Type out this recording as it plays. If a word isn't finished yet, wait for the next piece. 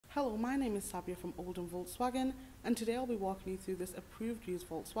Hello, my name is Sabia from Oldham Volkswagen, and today I'll be walking you through this approved used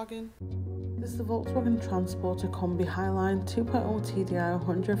Volkswagen. This is the Volkswagen Transporter Kombi Highline 2.0 TDI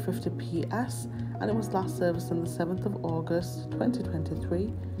 150 PS, and it was last serviced on the 7th of August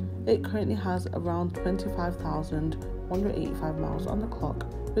 2023. It currently has around 25,185 miles on the clock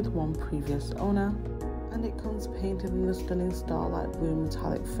with one previous owner, and it comes painted in the stunning starlight blue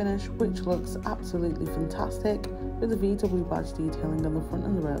metallic finish, which looks absolutely fantastic, with the VW badge detailing on the front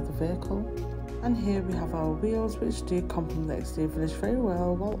and the rear of the vehicle. And here we have our wheels, which do complement the exterior finish very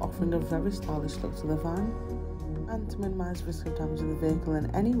well while offering a very stylish look to the van. And to minimise risk of damaging the vehicle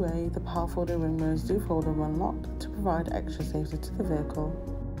in any way, the power folding ring mirrors do fold over when locked to provide extra safety to the vehicle.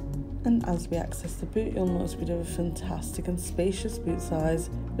 And as we access the boot, you'll notice we do have a fantastic and spacious boot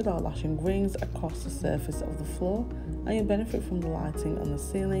size with our lashing rings across the surface of the floor, and you'll benefit from the lighting on the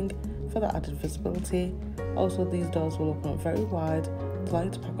ceiling for the added visibility. Also, these doors will open up very wide to allow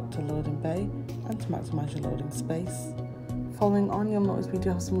you to pack up to loading bay and to maximise your loading space. Following on, you'll notice we do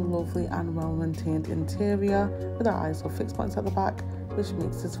have some lovely and well maintained interior with our ISO fixed points at the back, which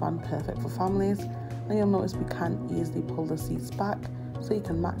makes this van perfect for families. And you'll notice we can easily pull the seats back so you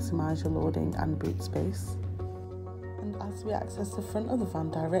can maximise your loading and boot space. And as we access the front of the van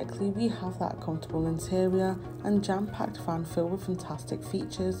directly, we have that comfortable interior and jam-packed van filled with fantastic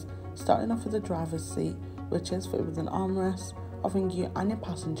features, starting off with the driver's seat, which is fitted with an armrest, offering you and your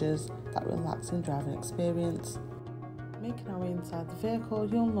passengers that relaxing driving experience. Making our way inside the vehicle,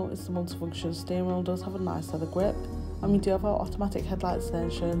 you'll notice the multifunction steering wheel does have a nice leather grip, and we do have our automatic headlights there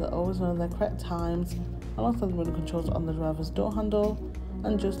ensuring that always know their correct times, and also the window controls on the driver's door handle,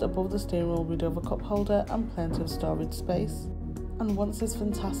 and just above the steering wheel we do have a cup holder and plenty of storage space. And once this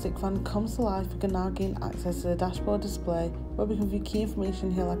fantastic van comes to life, we can now gain access to the dashboard display where we can view key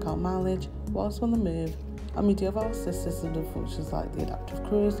information here like our mileage whilst on the move, and we do have our assist system and functions like the adaptive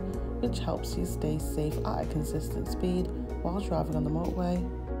cruise, which helps you stay safe at a consistent speed while driving on the motorway.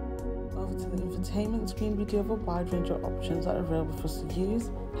 Over to the infotainment screen, we do have a wide range of options that are available for us to use.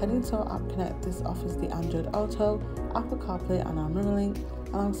 Heading to our App Connect, this offers the Android Auto, Apple CarPlay and our MirrorLink,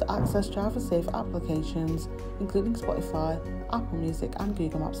 allowing us to access driver-safe applications including Spotify, Apple Music and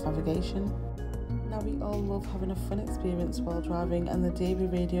Google Maps navigation. Now, we all love having a fun experience while driving, and the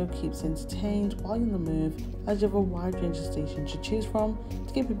DAB radio keeps you entertained while you're on the move, as you have a wide range of stations to choose from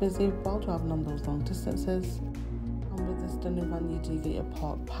to keep you busy while driving on those long distances. And with this stunning van, you do get your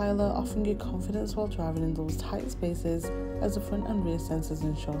park pilot, offering you confidence while driving in those tight spaces, as the front and rear sensors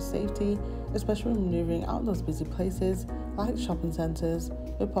ensure safety, especially when manoeuvring out those busy places like shopping centres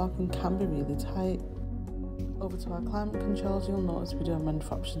where parking can be really tight. Over to our climate controls, you'll notice we do have many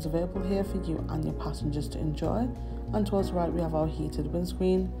options available here for you and your passengers to enjoy. And towards the right we have our heated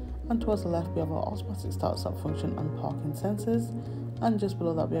windscreen, and towards the left we have our automatic start-stop function and parking sensors, and just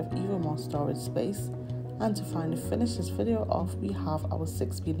below that we have even more storage space. And to finally finish this video off, we have our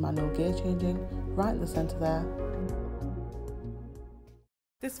 6-speed manual gear changing right in the centre there.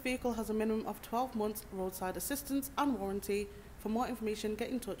 This vehicle has a minimum of 12 months roadside assistance and warranty. For more information, get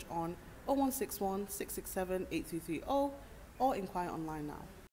in touch on 0161 667 8330 or inquire online now.